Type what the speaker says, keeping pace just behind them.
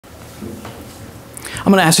I'm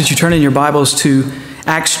going to ask that you turn in your Bibles to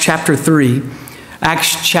Acts chapter 3.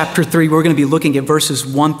 Acts chapter 3, we're going to be looking at verses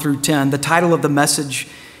 1 through 10. The title of the message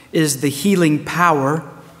is The Healing Power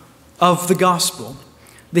of the Gospel.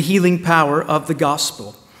 The Healing Power of the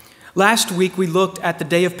Gospel. Last week we looked at the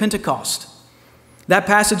day of Pentecost. That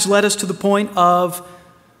passage led us to the point of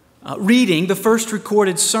reading the first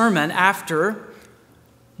recorded sermon after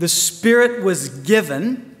the Spirit was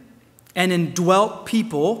given and indwelt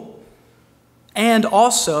people, and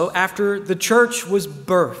also after the church was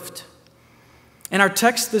birthed. And our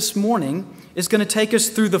text this morning is going to take us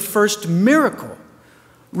through the first miracle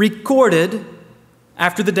recorded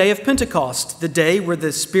after the day of Pentecost, the day where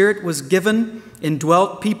the Spirit was given,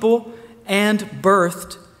 indwelt people, and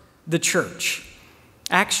birthed the church.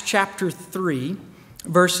 Acts chapter 3,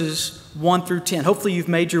 verses 1 through 10. Hopefully you've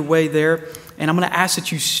made your way there, and I'm going to ask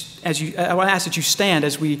that you stand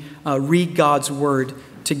as we read God's word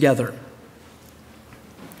together.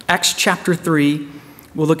 Acts chapter 3,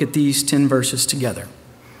 we'll look at these 10 verses together.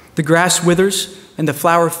 The grass withers and the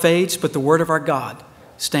flower fades, but the word of our God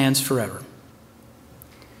stands forever.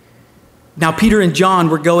 Now Peter and John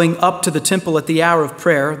were going up to the temple at the hour of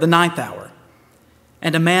prayer, the 9th hour.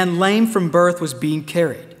 And a man lame from birth was being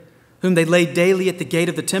carried, whom they laid daily at the gate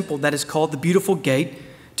of the temple, that is called the Beautiful Gate,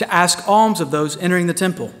 to ask alms of those entering the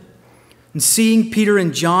temple. And seeing Peter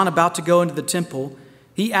and John about to go into the temple,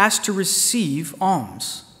 he asked to receive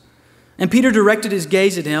alms. And Peter directed his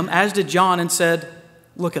gaze at him, as did John, and said,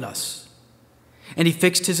 "Look at us." And he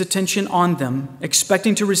fixed his attention on them,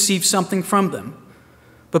 expecting to receive something from them.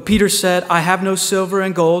 But Peter said, "I have no silver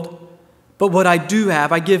and gold, but what I do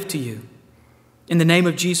have I give to you. In the name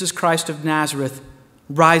of Jesus Christ of Nazareth,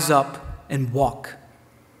 rise up and walk."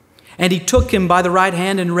 And he took him by the right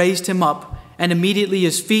hand and raised him up, and immediately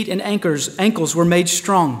his feet and ankles were made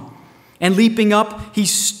strong. And leaping up, he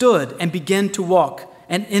stood and began to walk,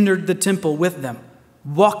 and entered the temple with them,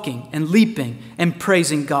 walking and leaping and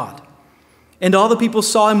praising God. And all the people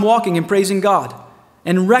saw him walking and praising God,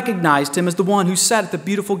 and recognized him as the one who sat at the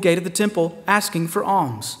beautiful gate of the temple asking for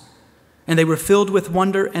alms. And they were filled with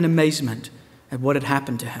wonder and amazement at what had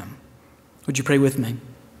happened to him. Would you pray with me?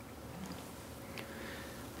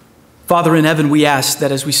 Father in heaven, we ask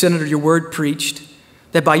that as we sit under your word preached,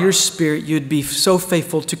 that by your Spirit you would be so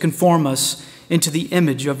faithful to conform us into the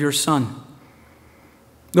image of your Son.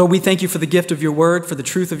 Lord, we thank you for the gift of your word, for the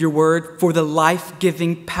truth of your word, for the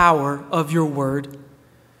life-giving power of your word.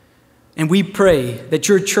 And we pray that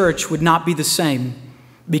your church would not be the same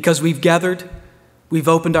because we've gathered, we've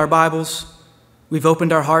opened our Bibles, we've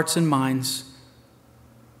opened our hearts and minds,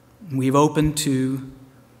 and we've opened to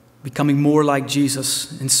becoming more like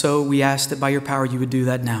Jesus. And so we ask that by your power you would do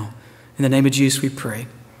that now. In the name of Jesus we pray.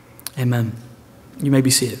 Amen. You may be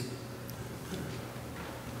seated.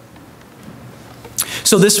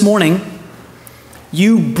 So this morning,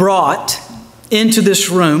 you brought into this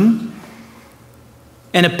room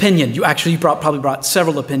an opinion. You probably brought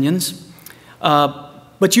several opinions,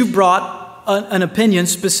 but you brought an opinion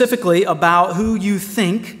specifically about who you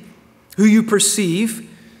think, who you perceive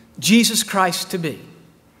Jesus Christ to be.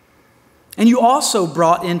 And you also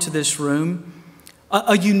brought into this room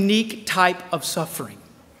a unique type of suffering.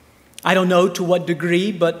 I don't know to what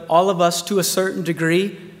degree, but all of us to a certain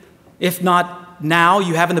degree, if not now,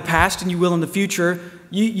 you have in the past and you will in the future,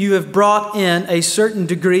 you have brought in a certain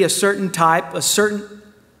degree, a certain type, a certain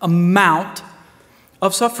amount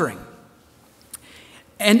of suffering.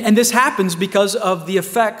 And this happens because of the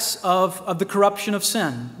effects of the corruption of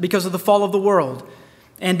sin, because of the fall of the world.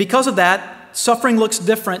 And because of that, suffering looks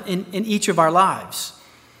different in each of our lives.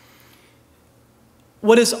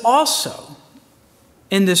 What is also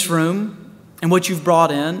in this room and what you've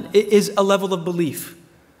brought in is a level of belief.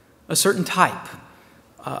 A certain type,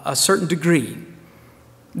 a certain degree.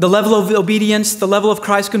 The level of obedience, the level of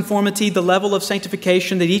Christ conformity, the level of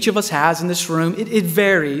sanctification that each of us has in this room, it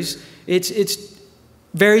varies. It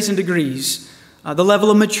varies in degrees. The level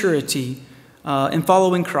of maturity in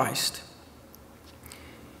following Christ.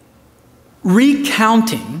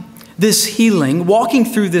 Recounting this healing, walking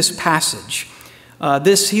through this passage,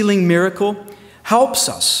 this healing miracle helps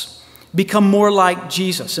us become more like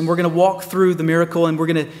Jesus. And we're going to walk through the miracle and we're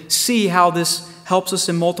going to see how this helps us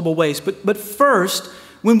in multiple ways. But first,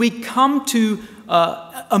 when we come to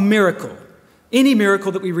a miracle, any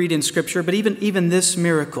miracle that we read in Scripture, but even this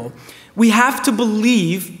miracle, we have to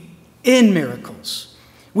believe in miracles.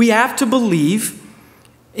 We have to believe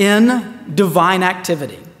in divine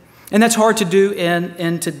activity. And that's hard to do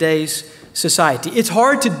in today's society. It's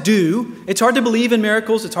hard to believe in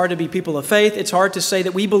miracles. It's hard to be people of faith. It's hard to say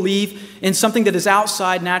that we believe in something that is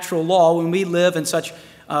outside natural law when we live in such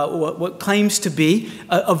what claims to be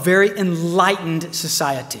a very enlightened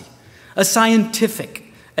society, a scientific,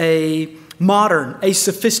 a modern, a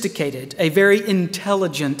sophisticated, a very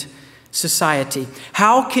intelligent society.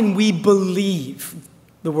 How can we believe,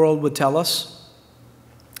 the world would tell us,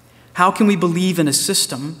 how can we believe in a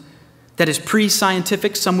system that is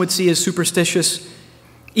pre-scientific, some would see as superstitious,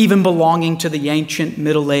 even belonging to the ancient,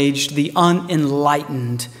 middle-aged, the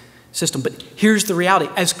unenlightened system? But here's the reality.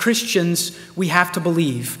 As Christians, we have to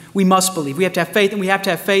believe. We must believe. We have to have faith, and we have to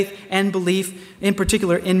have faith and belief, in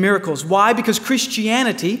particular, in miracles. Why? Because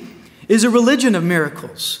Christianity is a religion of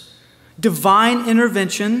miracles. Divine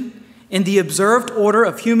intervention in the observed order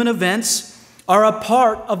of human events are a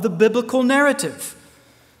part of the biblical narrative.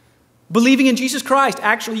 Believing in Jesus Christ,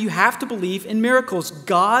 actually, you have to believe in miracles.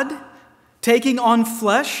 God taking on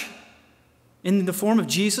flesh in the form of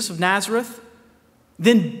Jesus of Nazareth,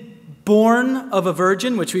 then born of a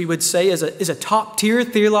virgin, which we would say is a top-tier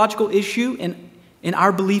theological issue in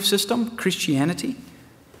our belief system, Christianity.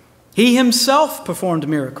 He himself performed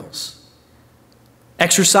miracles,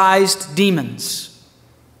 exorcised demons,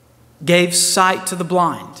 gave sight to the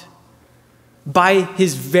blind. By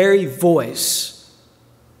his very voice,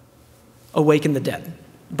 awakened the dead,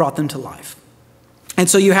 brought them to life. And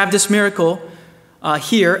so you have this miracle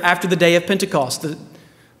here after the day of Pentecost.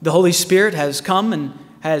 The Holy Spirit has come and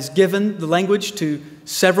has given the language to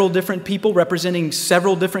several different people representing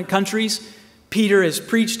several different countries. Peter has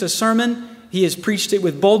preached a sermon. He has preached it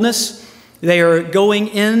with boldness. They are going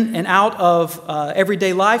in and out of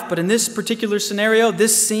everyday life. But in this particular scenario,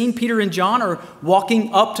 this scene, Peter and John are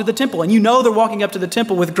walking up to the temple. And you know they're walking up to the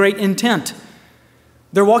temple with great intent.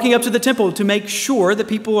 They're walking up to the temple to make sure that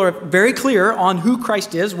people are very clear on who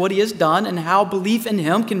Christ is, what he has done, and how belief in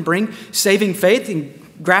him can bring saving faith and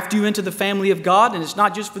graft you into the family of God. And it's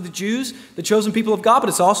not just for the Jews, the chosen people of God, but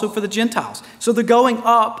it's also for the Gentiles. So they're going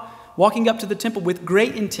up, walking up to the temple with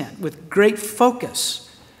great intent, with great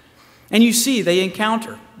focus. And you see, they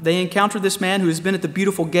encounter this man who has been at the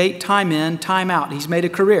beautiful gate time in, time out. He's made a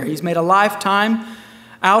career. He's made a lifetime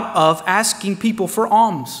out of asking people for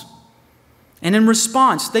alms. And in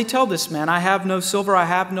response, they tell this man, I have no silver, I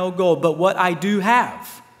have no gold, but what I do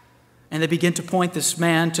have. And they begin to point this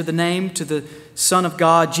man to the name, to the Son of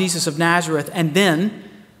God, Jesus of Nazareth, and then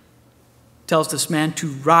tells this man to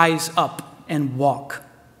rise up and walk.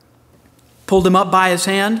 Pulled him up by his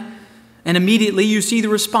hand, and immediately you see the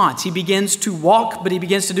response. He begins to walk, but he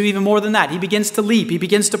begins to do even more than that. He begins to leap, he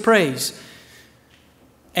begins to praise.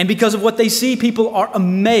 And because of what they see, people are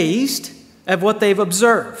amazed at what they've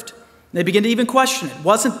observed. They begin to even question it.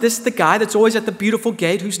 Wasn't this the guy that's always at the beautiful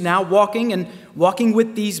gate who's now walking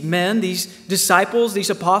with these men, these disciples, these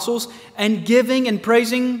apostles, and giving and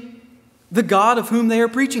praising the God of whom they are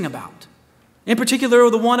preaching about? In particular,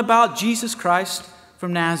 the one about Jesus Christ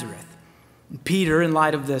from Nazareth. And Peter, in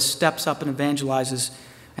light of this, steps up and evangelizes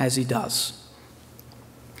as he does.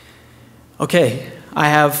 Okay, I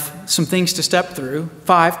have some things to step through.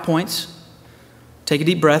 5 points. Take a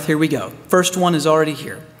deep breath. Here we go. First one is already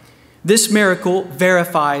here. This miracle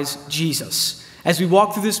verifies Jesus. As we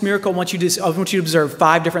walk through this miracle, I want you to observe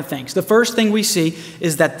 5 different things. The first thing we see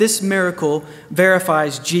is that this miracle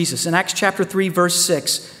verifies Jesus. In Acts chapter 3, verse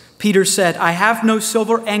 6, Peter said, I have no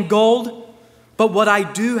silver and gold, but what I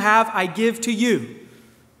do have, I give to you.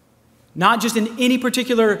 Not just in any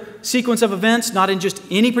particular sequence of events, not in just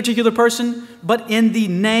any particular person, but in the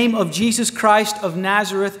name of Jesus Christ of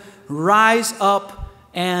Nazareth, rise up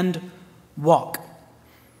and walk.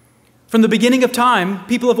 From the beginning of time,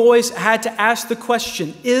 people have always had to ask the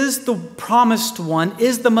question, is the promised one,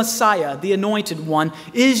 is the Messiah, the anointed one,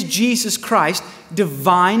 is Jesus Christ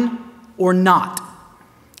divine or not?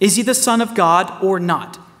 Is he the Son of God or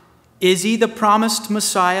not? Is he the promised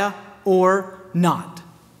Messiah or not?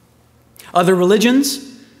 Other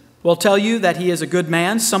religions will tell you that he is a good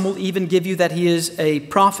man. Some will even give you that he is a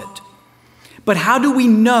prophet. But how do we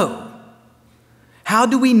know? How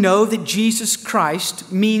do we know that Jesus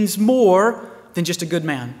Christ means more than just a good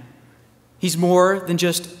man? He's more than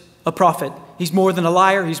just a prophet. He's more than a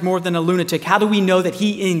liar. He's more than a lunatic. How do we know that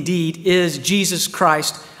he indeed is Jesus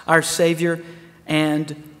Christ, our Savior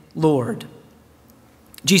and Lord?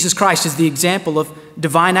 Jesus Christ is the example of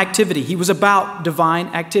divine activity. He was about divine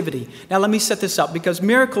activity. Now let me set this up because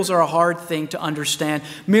miracles are a hard thing to understand.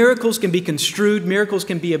 Miracles can be construed, miracles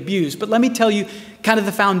can be abused. But let me tell you kind of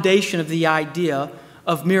the foundation of the idea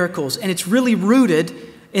of miracles. And it's really rooted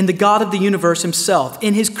in the God of the universe himself.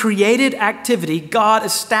 In his created activity, God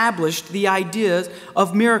established the ideas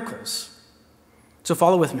of miracles. So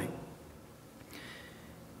follow with me.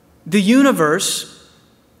 The universe,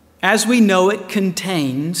 as we know it,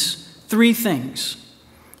 contains 3 things.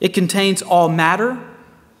 It contains all matter,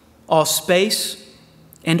 all space,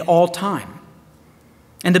 and all time.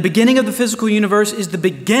 And the beginning of the physical universe is the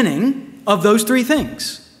beginning of those three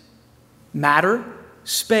things: matter,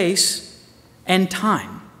 space, and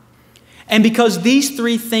time. And because these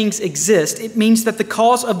three things exist, it means that the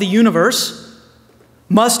cause of the universe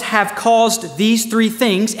must have caused these three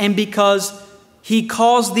things. And because he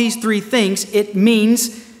caused these three things, it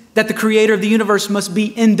means that the creator of the universe must be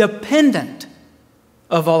independent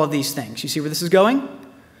of all of these things. You see where this is going?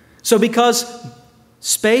 So because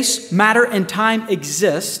space, matter, and time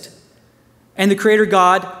exist, and the Creator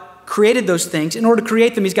God created those things, in order to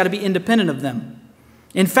create them, he's got to be independent of them.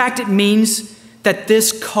 In fact, it means that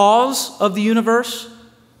this cause of the universe,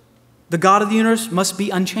 the God of the universe, must be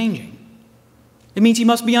unchanging. It means he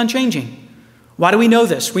must be unchanging. Why do we know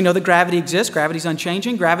this? We know that gravity exists. Gravity is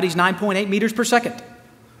unchanging. Gravity is 9.8 meters per second.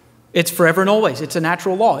 It's forever and always. It's a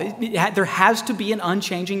natural law. There has to be an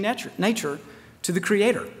unchanging nature to the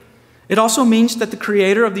Creator. It also means that the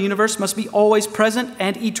Creator of the universe must be always present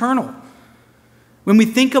and eternal. When we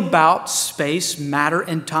think about space, matter,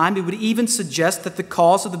 and time, it would even suggest that the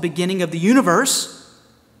cause of the beginning of the universe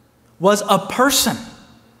was a person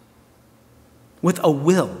with a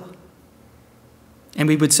will. And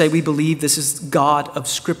we would say we believe this is God of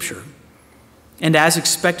Scripture. And as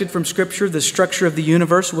expected from Scripture, the structure of the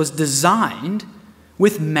universe was designed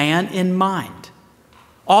with man in mind.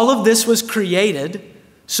 All of this was created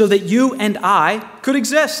so that you and I could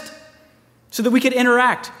exist, so that we could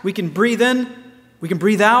interact. We can breathe in, we can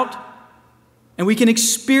breathe out, and we can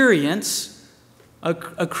experience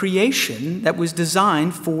a creation that was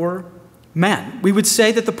designed for man. We would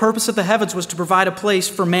say that the purpose of the heavens was to provide a place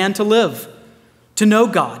for man to live, to know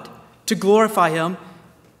God, to glorify him,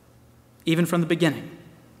 even from the beginning.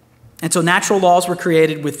 And so natural laws were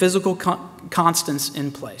created with physical constants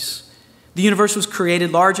in place. The universe was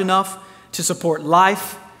created large enough to support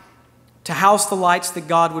life, to house the lights that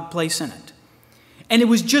God would place in it. And it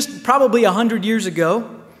was just probably 100 years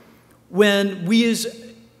ago when we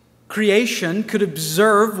as creation could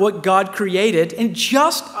observe what God created. And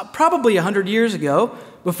just probably 100 years ago,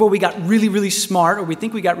 before we got really, really smart, or we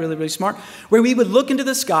think we got really, really smart, where we would look into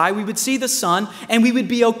the sky, we would see the sun, and we would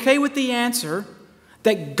be okay with the answer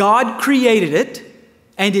that God created it,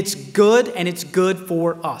 and it's good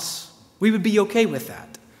for us. We would be okay with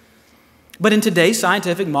that. But in today's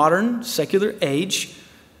scientific, modern, secular age,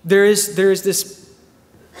 there is this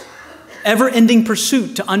ever-ending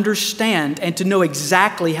pursuit to understand and to know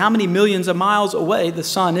exactly how many millions of miles away the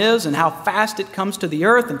sun is and how fast it comes to the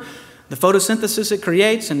earth and the photosynthesis it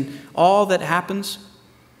creates and all that happens.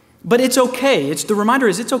 But it's okay. The reminder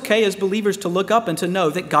is it's okay as believers to look up and to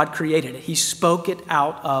know that God created it. He spoke it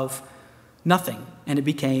out of nothing, and it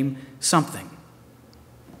became something.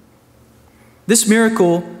 This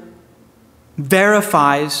miracle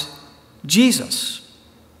verifies Jesus,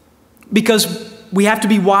 because we have to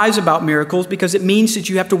be wise about miracles, because it means that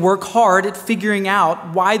you have to work hard at figuring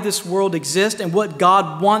out why this world exists and what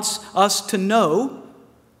God wants us to know.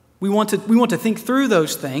 We want to think through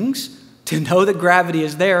those things, to know that gravity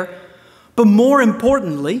is there. But more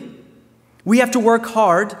importantly, we have to work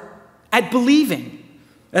hard at believing,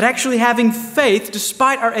 at actually having faith,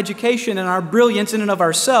 despite our education and our brilliance in and of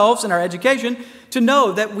ourselves and our education, to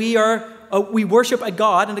know that we worship a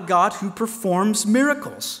God, and a God who performs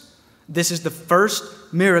miracles. This is the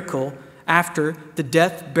first miracle after the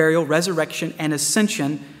death, burial, resurrection, and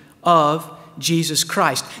ascension of Jesus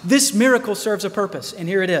Christ. This miracle serves a purpose, and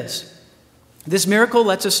here it is. This miracle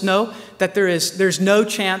lets us know that there's no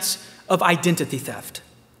chance of identity theft.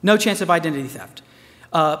 No chance of identity theft.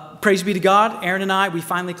 Praise be to God, Aaron and I, we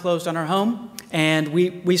finally closed on our home, and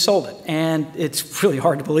we sold it. And it's really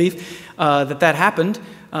hard to believe that happened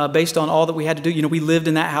based on all that we had to do. You know, we lived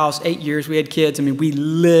in that house 8 years. We had kids. I mean, we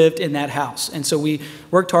lived in that house. And so we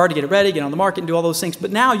worked hard to get it ready, get on the market, and do all those things.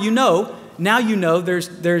 But now you know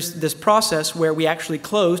there's this process where we actually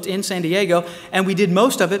closed in San Diego, and we did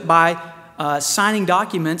most of it by signing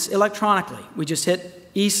documents electronically. We just hit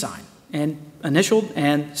e-sign and initialed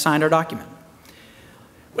and signed our document.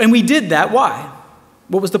 And we did that. Why?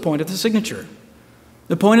 What was the point of the signature?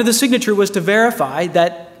 The point of the signature was to verify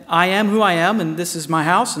that I am who I am, and this is my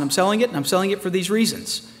house, and I'm selling it, and I'm selling it for these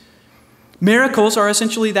reasons. Miracles are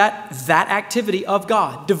essentially that activity of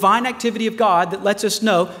God, divine activity of God that lets us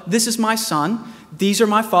know, this is my son, these are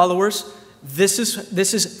my followers, this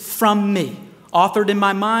is from me, authored in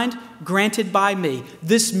my mind, granted by me.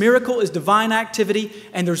 This miracle is divine activity,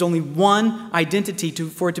 and there's only one identity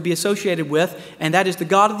for it to be associated with, and that is the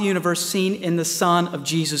God of the universe seen in the Son of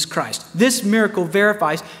Jesus Christ. This miracle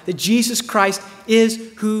verifies that Jesus Christ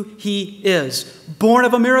is who he is. Born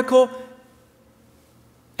of a miracle,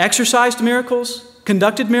 exercised miracles,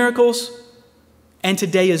 conducted miracles, and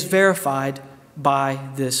today is verified by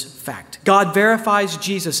this fact. God verifies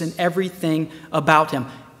Jesus in everything about him,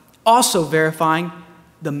 also verifying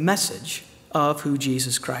the message of who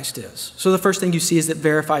Jesus Christ is. So the first thing you see is that it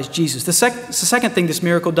verifies Jesus. The second thing this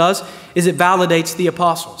miracle does is it validates the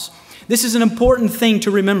apostles. This is an important thing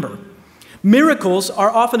to remember. Miracles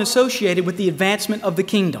are often associated with the advancement of the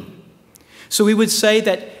kingdom. So we would say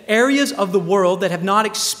that areas of the world that have not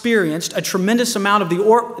experienced a tremendous amount of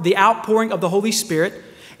the outpouring of the Holy Spirit,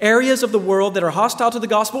 areas of the world that are hostile to the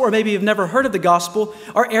gospel, or maybe you've never heard of the gospel,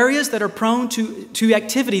 are areas that are prone to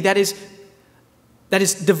activity that is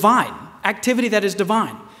divine, activity that is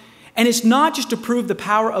divine. And it's not just to prove the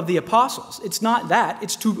power of the apostles. It's not that.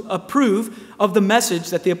 It's to approve of the message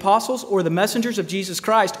that the apostles or the messengers of Jesus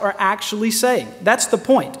Christ are actually saying. That's the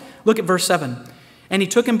point. Look at verse 7. And he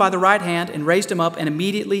took him by the right hand and raised him up, and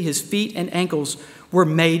immediately his feet and ankles were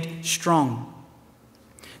made strong.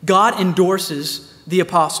 God endorses the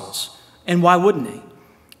apostles. And why wouldn't he?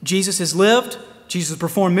 Jesus has lived. Jesus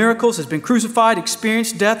performed miracles, has been crucified,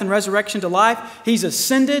 experienced death and resurrection to life. He's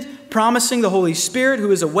ascended, promising the Holy Spirit, who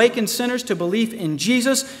has awakened sinners to belief in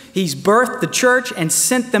Jesus. He's birthed the church and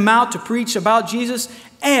sent them out to preach about Jesus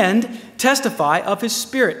and testify of his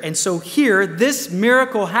Spirit. And so here, this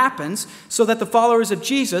miracle happens so that the followers of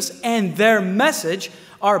Jesus and their message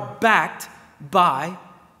are backed by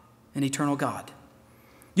an eternal God.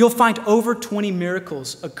 You'll find over 20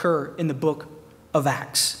 miracles occur in the book of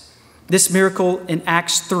Acts. This miracle in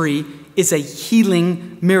Acts 3 is a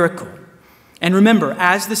healing miracle. And remember,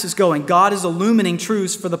 as this is going, God is illumining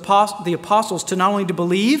truths for the apostles to not only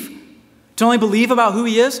believe about who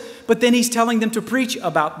he is, but then he's telling them to preach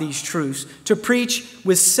about these truths, to preach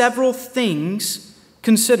with several things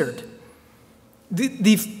considered.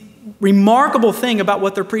 The remarkable thing about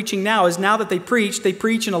what they're preaching now is now that they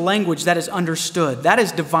preach in a language that is understood. That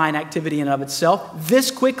is divine activity in and of itself.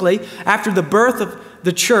 This quickly, after the birth of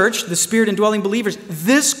the church, the Spirit-indwelling believers,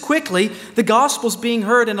 this quickly, the gospel's being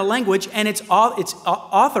heard in a language, and it's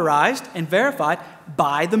authorized and verified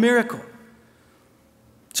by the miracle.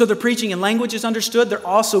 So they're preaching in languages understood. They're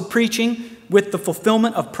also preaching with the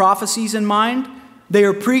fulfillment of prophecies in mind. They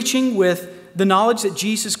are preaching with the knowledge that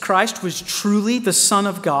Jesus Christ was truly the Son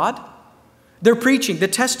of God. They're preaching the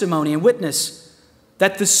testimony and witness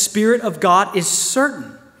that the Spirit of God is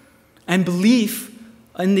certain, and belief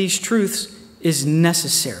in these truths is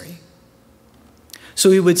necessary. So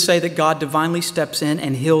we would say that God divinely steps in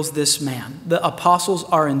and heals this man. The apostles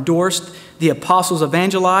are endorsed. The apostles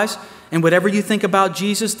evangelize. And whatever you think about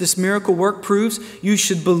Jesus, this miracle work proves you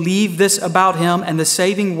should believe this about him and the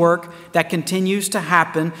saving work that continues to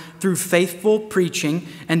happen through faithful preaching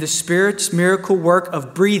and the Spirit's miracle work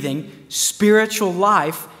of breathing spiritual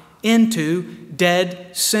life into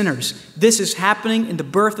dead sinners. This is happening in the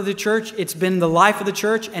birth of the church. It's been in the life of the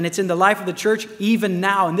church, and it's in the life of the church even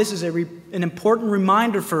now. And this is an important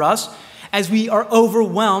reminder for us as we are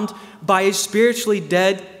overwhelmed by a spiritually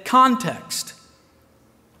dead context.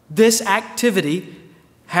 This activity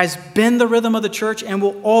has been the rhythm of the church and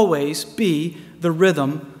will always be the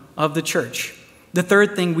rhythm of the church. The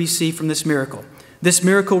third thing we see from this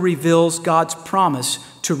miracle reveals God's promise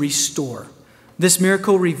to restore. This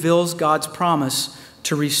miracle reveals God's promise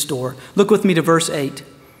to restore. Look with me to verse 8.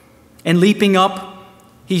 And leaping up,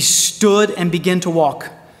 he stood and began to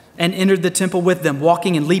walk and entered the temple with them,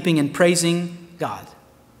 walking and leaping and praising God.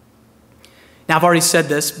 Now, I've already said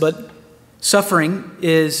this, but suffering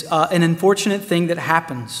is an unfortunate thing that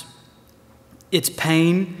happens. It's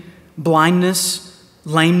pain, blindness,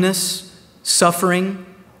 lameness, suffering,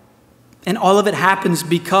 and all of it happens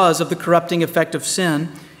because of the corrupting effect of sin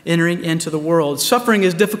entering into the world. Suffering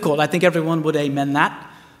is difficult. I think everyone would amen that.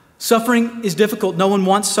 Suffering is difficult. No one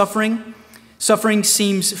wants suffering. Suffering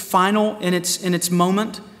seems final in its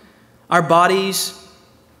moment. Our bodies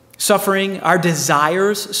suffering, our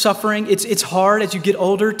desires suffering. It's hard as you get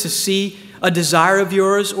older to see a desire of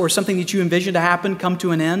yours or something that you envision to happen come to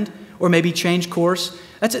an end or maybe change course.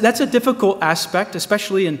 That's a difficult aspect,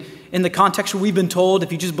 especially in the context where we've been told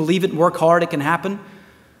if you just believe it and work hard, it can happen.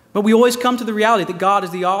 But we always come to the reality that God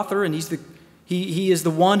is the author, and He is the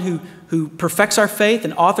one who perfects our faith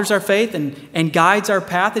and authors our faith and guides our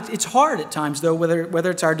path. It's hard at times, though,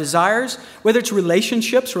 whether it's our desires, whether it's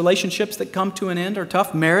relationships that come to an end are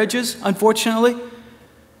tough. Marriages, unfortunately.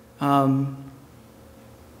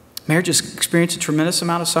 Marriages experience a tremendous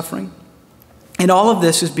amount of suffering. And all of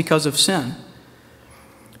this is because of sin.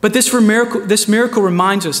 But this miracle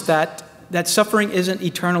reminds us that suffering isn't an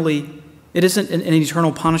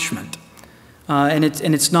eternal punishment. And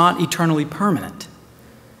it's not eternally permanent.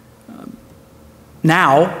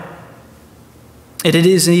 Now, it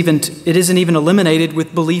isn't even eliminated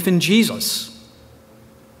with belief in Jesus.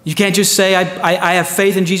 You can't just say, I have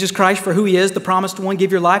faith in Jesus Christ for who he is, the promised one, give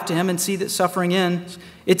your life to him and see that suffering ends.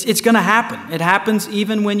 It's going to happen. It happens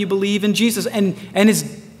even when you believe in Jesus, and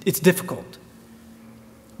it's difficult.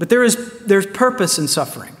 But there's purpose in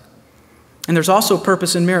suffering, and there's also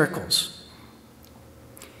purpose in miracles.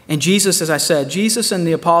 And Jesus, as I said, Jesus and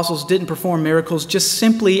the apostles didn't perform miracles just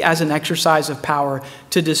simply as an exercise of power,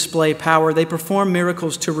 to display power. They performed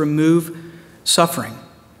miracles to remove suffering,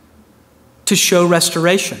 to show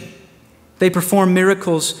restoration. They performed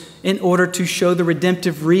miracles in order to show the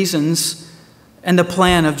redemptive reasons and the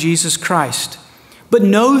plan of Jesus Christ. But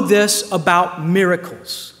know this about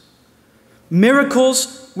miracles.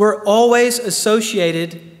 Miracles were always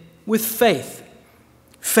associated with faith.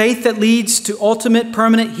 Faith that leads to ultimate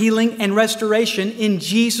permanent healing and restoration in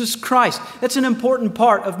Jesus Christ. That's an important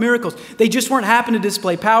part of miracles. They just weren't happening to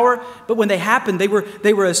display power, but when they happened, they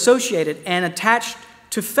were associated and attached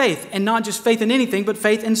to faith. And not just faith in anything, but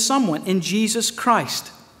faith in someone, in Jesus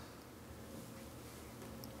Christ.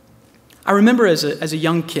 I remember as a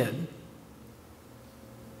young kid,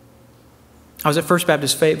 I was at First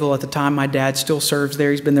Baptist Fayetteville at the time. My dad still serves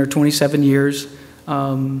there. He's been there 27 years.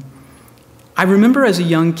 I remember as a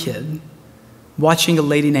young kid watching a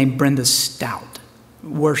lady named Brenda Stout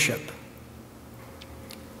worship.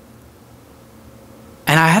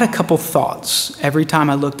 And I had a couple thoughts every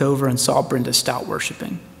time I looked over and saw Brenda Stout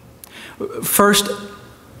worshiping. First,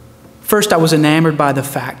 I was enamored by the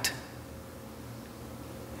fact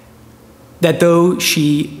that though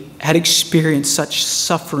she had experienced such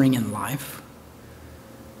suffering in life,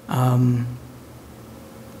 bound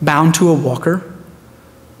to a walker,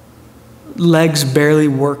 legs barely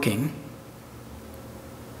working,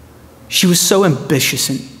 she was so ambitious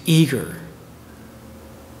and eager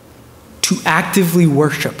to actively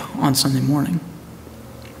worship on Sunday morning.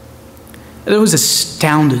 It was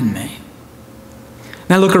astounded me.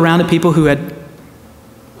 And I look around at people who had,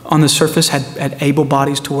 on the surface, had able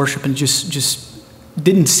bodies to worship and just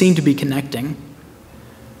didn't seem to be connecting.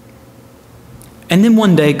 And then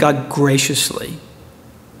one day, God graciously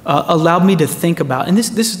allowed me to think about, and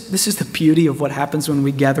this is the beauty of what happens when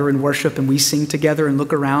we gather and worship and we sing together and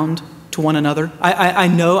look around to one another. I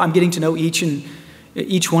know I'm getting to know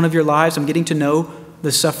each one of your lives. I'm getting to know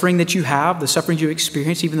the suffering that you have, the suffering you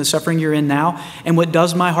experience, even the suffering you're in now. And what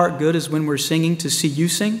does my heart good is when we're singing, to see you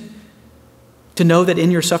sing, to know that in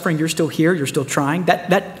your suffering you're still here, you're still trying.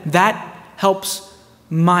 That helps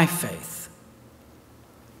my faith.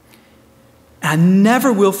 I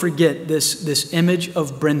never will forget this image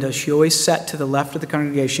of Brenda. She always sat to the left of the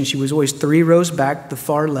congregation. She was always 3 rows back, the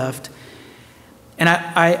far left. And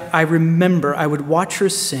I remember I would watch her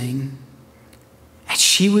sing, and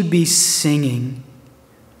she would be singing,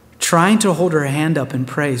 trying to hold her hand up in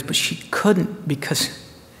praise, but she couldn't, because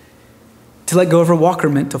to let go of her walker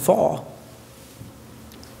meant to fall.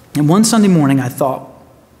 And one Sunday morning I thought,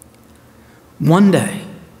 one day,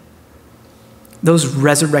 those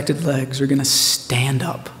resurrected legs are going to stand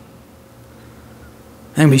up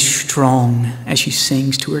and be strong as she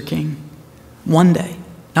sings to her King. One day.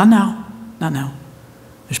 Not now. Not now.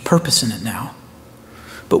 There's purpose in it now.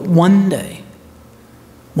 But one day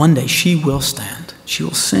she will stand. She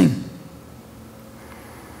will sing.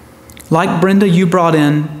 Like Brenda, you brought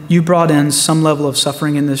in some level of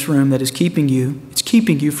suffering in this room that is keeping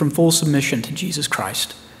you from full submission to Jesus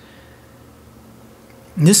Christ.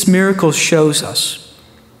 And this miracle shows us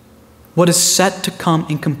what is set to come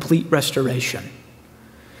in complete restoration.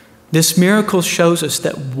 This miracle shows us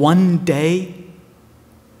that one day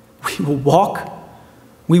we will walk,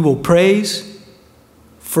 we will praise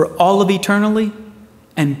for all of eternity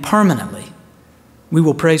and permanently. We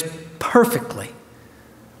will praise perfectly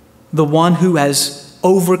the one who has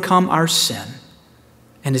overcome our sin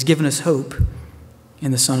and has given us hope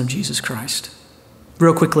in the Son of Jesus Christ.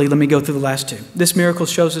 Real quickly, let me go through the last two. This miracle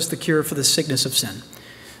shows us the cure for the sickness of sin.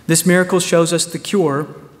 This miracle shows us the cure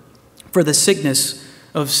for the sickness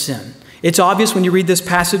of sin. It's obvious when you read this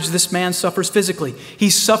passage, this man suffers physically. He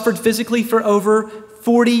suffered physically for over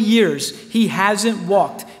 40 years. He hasn't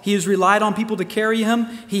walked. He has relied on people to carry him.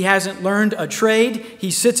 He hasn't learned a trade. He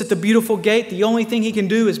sits at the beautiful gate. The only thing he can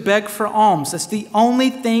do is beg for alms. That's the only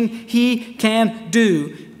thing he can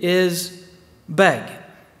do is beg.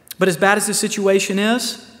 But as bad as the situation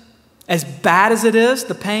is, as bad as it is,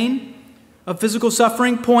 the pain of physical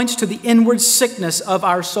suffering points to the inward sickness of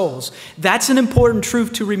our souls. That's an important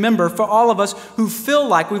truth to remember for all of us who feel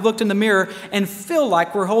like we've looked in the mirror and feel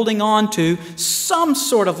like we're holding on to some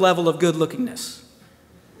sort of level of good-lookingness.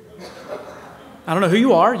 I don't know who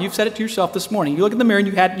you are. You've said it to yourself this morning. You look in the mirror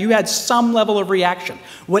and you had some level of reaction.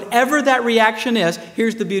 Whatever that reaction is,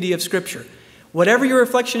 here's the beauty of Scripture. Whatever your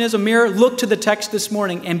reflection is, a mirror, look to the text this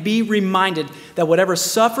morning and be reminded that whatever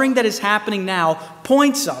suffering that is happening now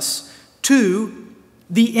points us to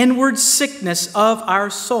the inward sickness of our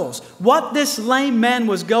souls. What this lame man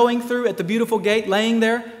was going through at the beautiful gate, laying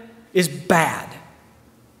there, is bad.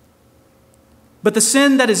 But the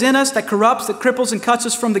sin that is in us, that corrupts, that cripples and cuts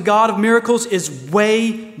us from the God of miracles is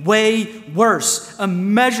way, way worse,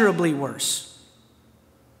 immeasurably worse.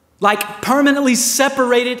 Like permanently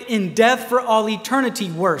separated in death for all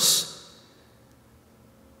eternity worse.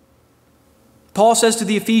 Paul says to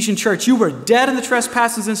the Ephesian church, you were dead in the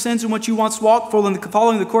trespasses and sins in which you once walked, following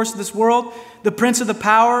the course of this world, the prince of the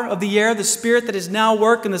power of the air, the spirit that is now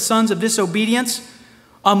worked in the sons of disobedience,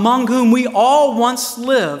 among whom we all once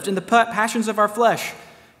lived in the passions of our flesh,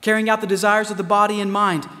 carrying out the desires of the body and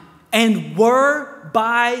mind, and were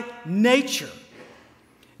by nature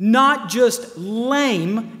not just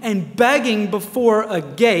lame and begging before a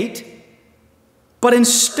gate, but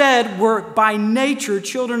instead were by nature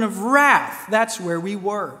children of wrath. That's where we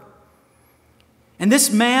were. And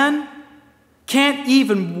this man can't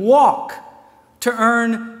even walk to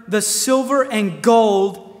earn the silver and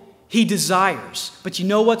gold he desires. But you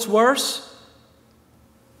know what's worse?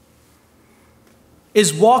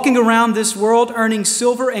 Is walking around this world earning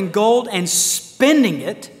silver and gold and spending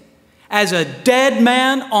it as a dead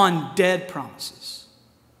man on dead promises.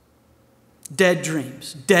 Dead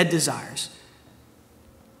dreams, dead desires.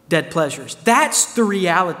 Dead pleasures. That's the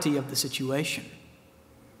reality of the situation.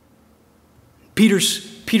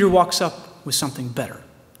 Peter walks up with something better.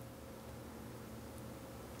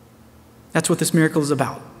 That's what this miracle is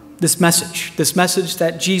about. This message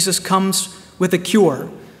that Jesus comes with a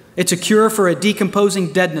cure. It's a cure for a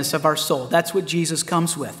decomposing deadness of our soul. That's what Jesus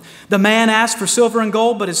comes with. The man asked for silver and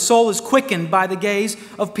gold, but his soul is quickened by the gaze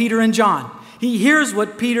of Peter and John. He hears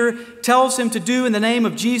what Peter tells him to do in the name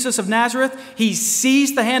of Jesus of Nazareth. He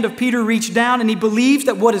sees the hand of Peter reach down, and he believes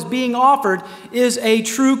that what is being offered is a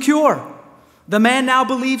true cure. The man now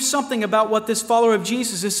believes something about what this follower of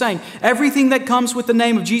Jesus is saying. Everything that comes with the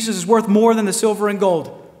name of Jesus is worth more than the silver and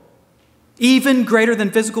gold. Even greater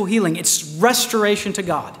than physical healing. It's restoration to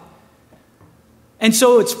God. And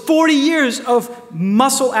so it's 40 years of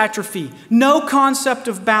muscle atrophy, no concept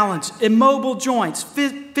of balance, immobile joints,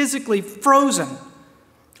 physically frozen.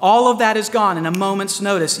 All of that is gone in a moment's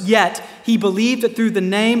notice. Yet he believed that through the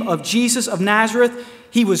name of Jesus of Nazareth,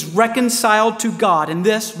 he was reconciled to God. And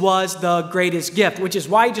this was the greatest gift, which is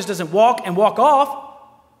why he just doesn't walk and walk off,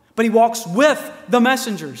 but he walks with the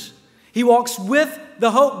messengers. He walks with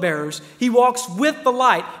the hope bearers. He walks with the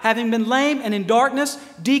light, having been lame and in darkness,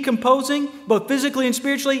 decomposing, both physically and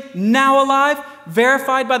spiritually, now alive,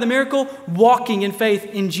 verified by the miracle, walking in faith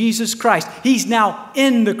in Jesus Christ. He's now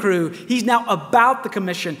in the crew. He's now about the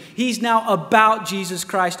commission. He's now about Jesus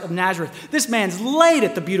Christ of Nazareth. This man's laid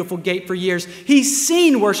at the beautiful gate for years. He's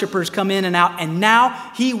seen worshipers come in and out, and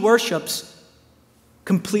now he worships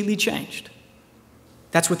completely changed.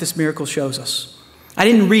 That's what this miracle shows us. I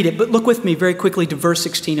didn't read it, but look with me very quickly to verse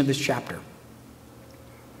 16 of this chapter.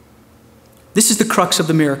 This is the crux of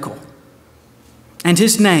the miracle. And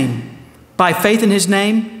his name, by faith in his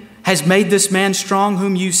name, has made this man strong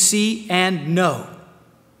whom you see and know.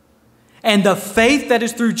 And the faith that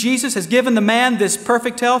is through Jesus has given the man this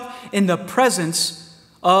perfect health in the presence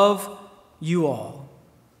of you all.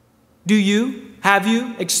 Have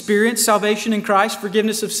you experienced salvation in Christ,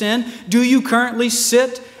 forgiveness of sin? Do you currently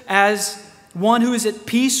sit as one who is at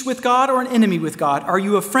peace with God or an enemy with God? Are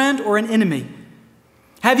you a friend or an enemy?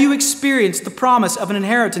 Have you experienced the promise of an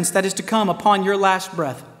inheritance that is to come upon your last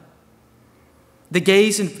breath? The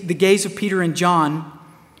gaze of Peter and John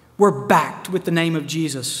were backed with the name of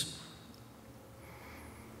Jesus.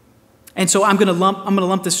 And so I'm going to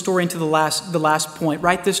lump this story into the last point.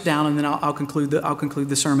 Write this down, and then I'll conclude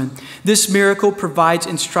the sermon. This miracle provides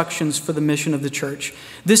instructions for the mission of the church.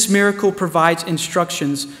 This miracle provides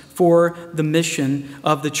instructions for the mission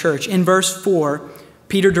of the church. In verse 4,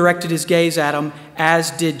 Peter directed his gaze at him,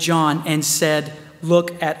 as did John, and said,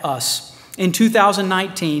 "Look at us." In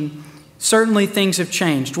 2019, certainly things have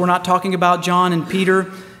changed. We're not talking about John and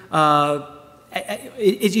Peter.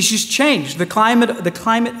 It's just changed. The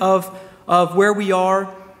climate of where we are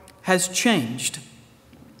has changed.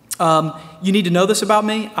 You need to know this about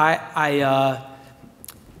me.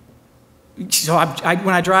 So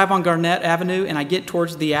when I drive on Garnett Avenue and I get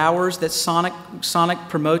towards the hours that Sonic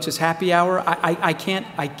promotes as happy hour, I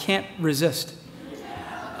can't resist.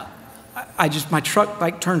 My truck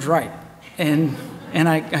like turns right, and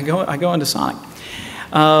I go into Sonic.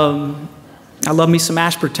 I love me some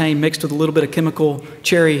aspartame mixed with a little bit of chemical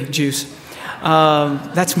cherry juice.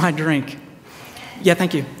 That's my drink. Yeah,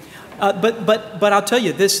 thank you. But I'll tell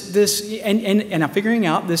you, and I'm figuring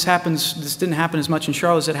out this didn't happen as much in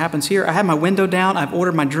Charlotte as it happens here. I have my window down, I've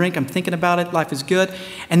ordered my drink, I'm thinking about it, life is good.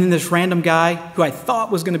 And then this random guy who I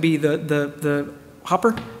thought was going to be the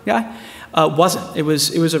hopper guy, wasn't. It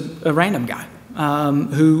was a random guy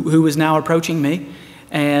who was now approaching me.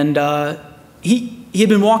 And he had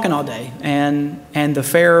been walking all day, and the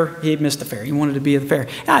fair, he had missed the fair. He wanted to be at the fair.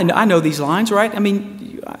 I know these lines, right? I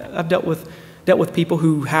mean, I've dealt with people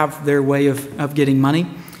who have their way of getting money.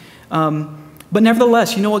 But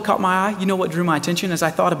nevertheless, you know what caught my eye? You know what drew my attention as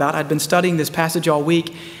I thought about it? I'd been studying this passage all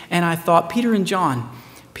week, and I thought, Peter and John,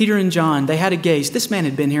 they had a gaze. This man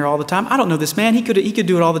had been here all the time. I don't know this man. He could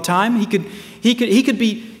do it all the time. He could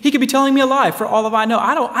be telling me a lie for all of I know.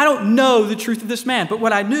 I don't know the truth of this man. But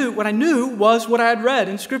what I knew was what I had read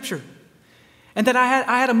in Scripture. And that I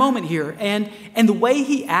had a moment here, and the way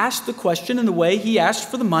he asked the question and the way he asked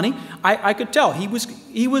for the money, I could tell he was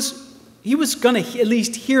going to at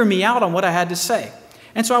least hear me out on what I had to say.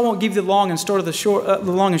 And so I won't give you the long and short of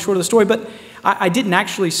the story, but I didn't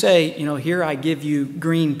actually say, here I give you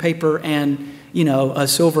green paper and a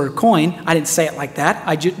silver coin. I didn't say it like that.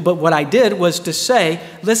 But what I did was to say,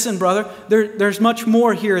 listen, brother, there's much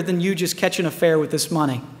more here than you just catching a fare with this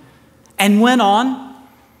money, and went on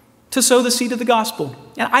to sow the seed of the gospel.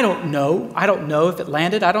 And I don't know if it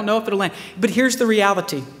landed. I don't know if it'll land. But here's the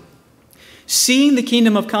reality. Seeing the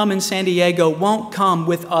kingdom of come in San Diego won't come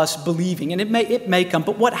with us believing. And it may come.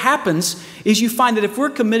 But what happens is you find that if we're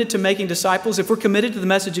committed to making disciples, if we're committed to the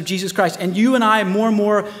message of Jesus Christ, and you and I, more and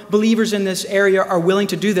more believers in this area are willing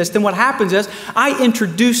to do this, then what happens is I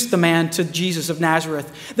introduce the man to Jesus of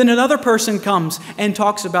Nazareth. Then another person comes and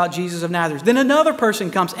talks about Jesus of Nazareth. Then another person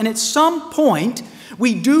comes. And at some point,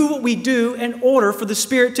 we do what we do in order for the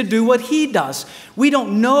Spirit to do what He does. We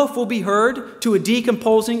don't know if we'll be heard to a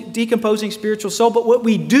decomposing spiritual soul, but what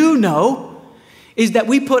we do know is that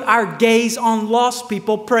we put our gaze on lost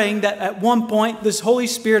people, praying that at one point this Holy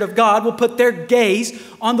Spirit of God will put their gaze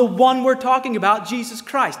on the one we're talking about, Jesus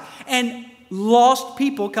Christ. And lost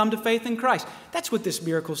people come to faith in Christ. That's what this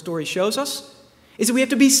miracle story shows us. Is that we have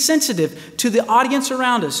to be sensitive to the audience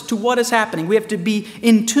around us, to what is happening. We have to be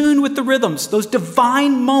in tune with the rhythms, those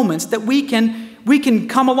divine moments that we can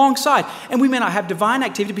come alongside. And we may not have divine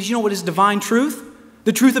activity, but you know what is divine truth?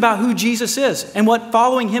 The truth about who Jesus is and what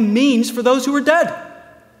following Him means for those who are dead.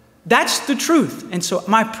 That's the truth. And so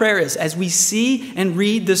my prayer is, as we see and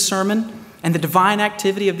read this sermon and the divine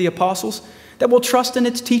activity of the apostles, that we'll trust in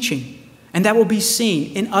its teaching. And that will be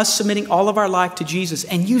seen in us submitting all of our life to Jesus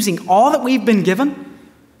and using all that we've been given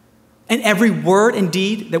and every word and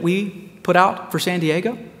deed that we put out for San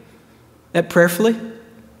Diego, that prayerfully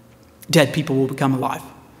dead people will become alive.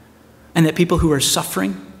 And that people who are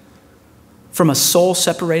suffering from a soul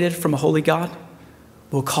separated from a holy God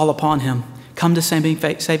will call upon Him, come to saving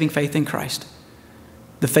faith in Christ.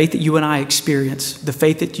 The faith that you and I experience, the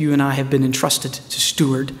faith that you and I have been entrusted to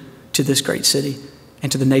steward to this great city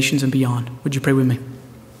and to the nations and beyond. Would you pray with me?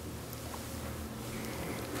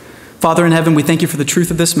 Father in heaven, we thank you for the truth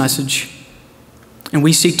of this message, and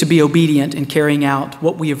we seek to be obedient in carrying out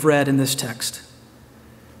what we have read in this text.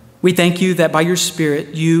 We thank you that by your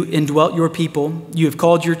Spirit, you indwelt your people, you have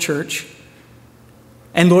called your church,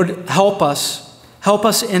 and Lord, help us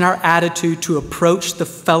in our attitude to approach the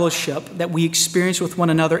fellowship that we experience with one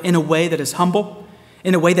another in a way that is humble,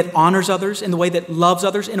 in a way that honors others, in a way that loves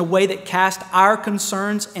others, in a way that casts our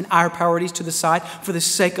concerns and our priorities to the side for the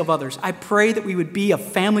sake of others. I pray that we would be a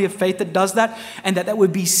family of faith that does that, and that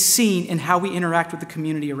would be seen in how we interact with the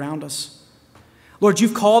community around us. Lord,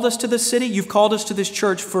 you've called us to this city, you've called us to this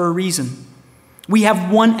church for a reason. We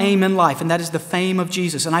have one aim in life, and that is the fame of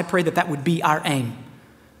Jesus, and I pray that that would be our aim.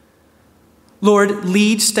 Lord,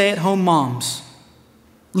 lead stay-at-home moms,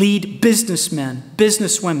 lead businessmen,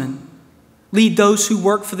 businesswomen, lead those who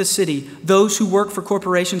work for the city, those who work for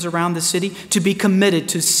corporations around the city, to be committed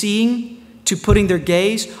to seeing, to putting their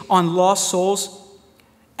gaze on lost souls,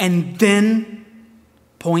 and then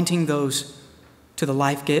pointing those to the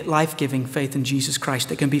life-giving faith in Jesus Christ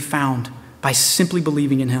that can be found by simply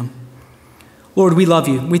believing in Him. Lord, we love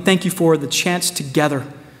you. We thank you for the chance to gather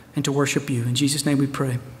and to worship you. In Jesus' name we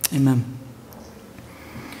pray. Amen.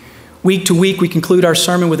 Week to week, we conclude our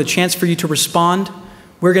sermon with a chance for you to respond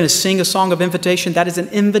We're going to sing a song of invitation. That is an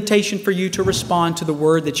invitation for you to respond to the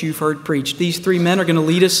word that you've heard preached. These three men are going to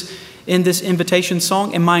lead us in this invitation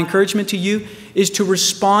song. And my encouragement to you is to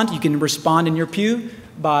respond. You can respond in your pew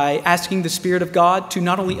by asking the Spirit of God to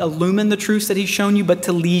not only illumine the truths that He's shown you, but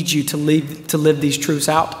to lead you to live these truths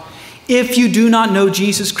out. If you do not know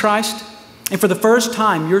Jesus Christ, and for the first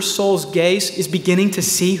time your soul's gaze is beginning to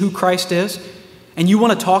see who Christ is, and you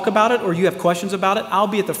want to talk about it or you have questions about it, I'll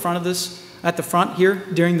be at the front here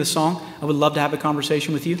during the song. I would love to have a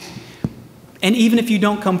conversation with you. And even if you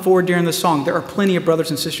don't come forward during the song, there are plenty of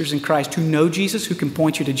brothers and sisters in Christ who know Jesus, who can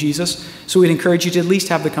point you to Jesus. So we'd encourage you to at least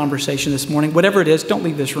have the conversation this morning. Whatever it is, don't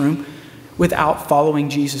leave this room without following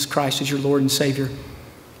Jesus Christ as your Lord and Savior.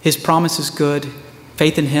 His promise is good.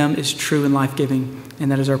 Faith in Him is true and life-giving.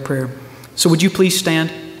 And that is our prayer. So would you please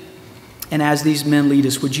stand? And as these men lead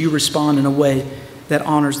us, would you respond in a way that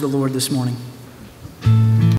honors the Lord this morning?